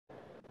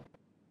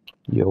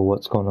Yo,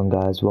 what's going on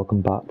guys?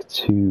 Welcome back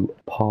to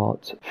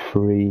part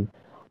 3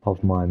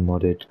 of my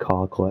modded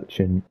car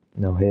collection.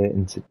 Now here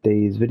in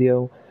today's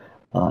video,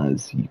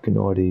 as you can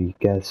already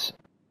guess,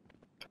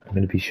 I'm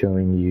going to be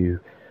showing you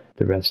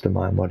the rest of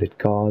my modded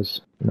cars.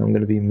 And I'm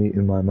going to be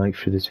muting my mic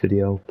for this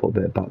video, put a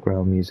bit of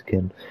background music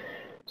in.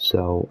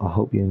 So I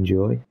hope you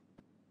enjoy.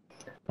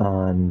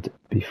 And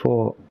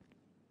before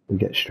we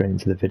get straight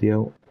into the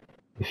video,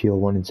 if you're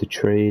wanting to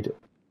trade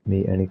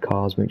me any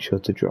cars, make sure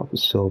to drop a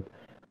sub,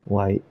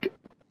 like,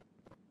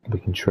 we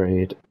can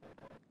trade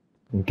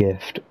and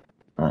gift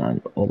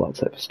and all that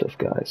type of stuff,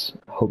 guys.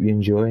 Hope you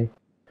enjoy,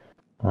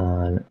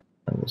 and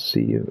I will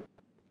see you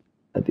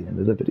at the end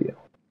of the video.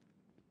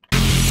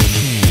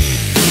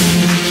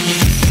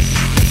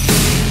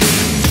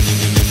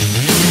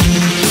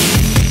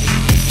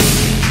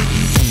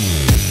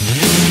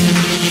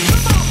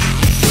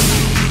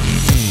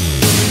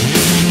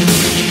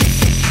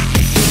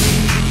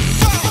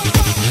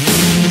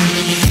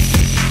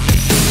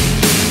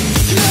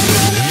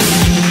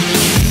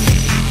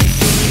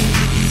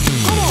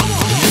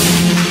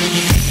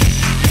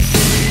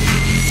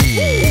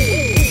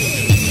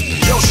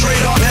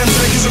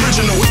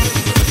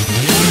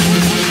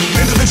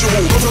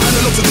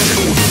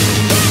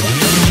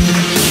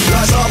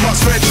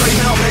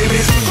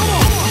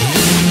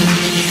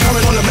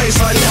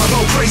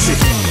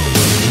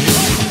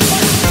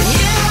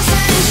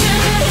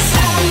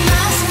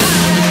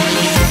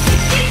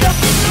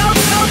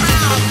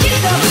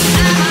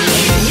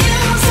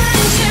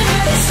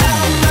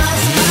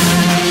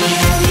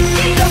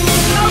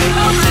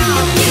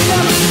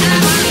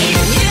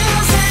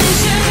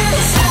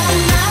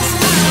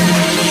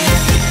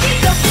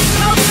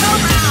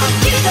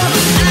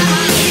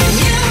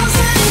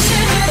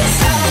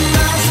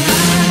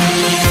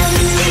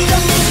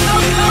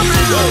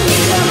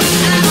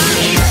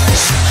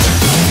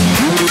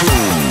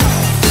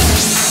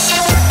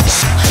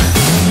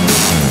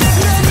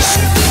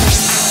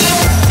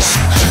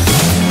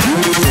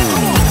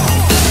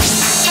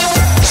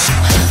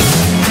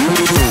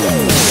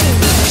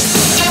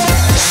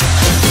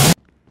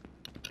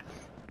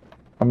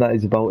 And that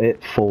is about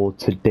it for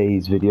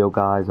today's video,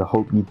 guys. I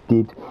hope you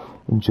did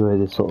enjoy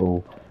this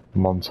little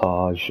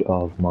montage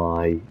of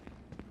my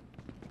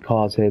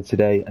cars here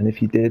today. And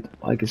if you did,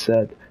 like I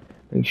said,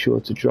 make sure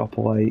to drop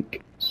a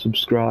like,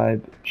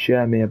 subscribe,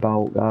 share me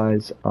about,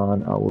 guys,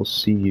 and I will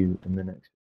see you in the next video.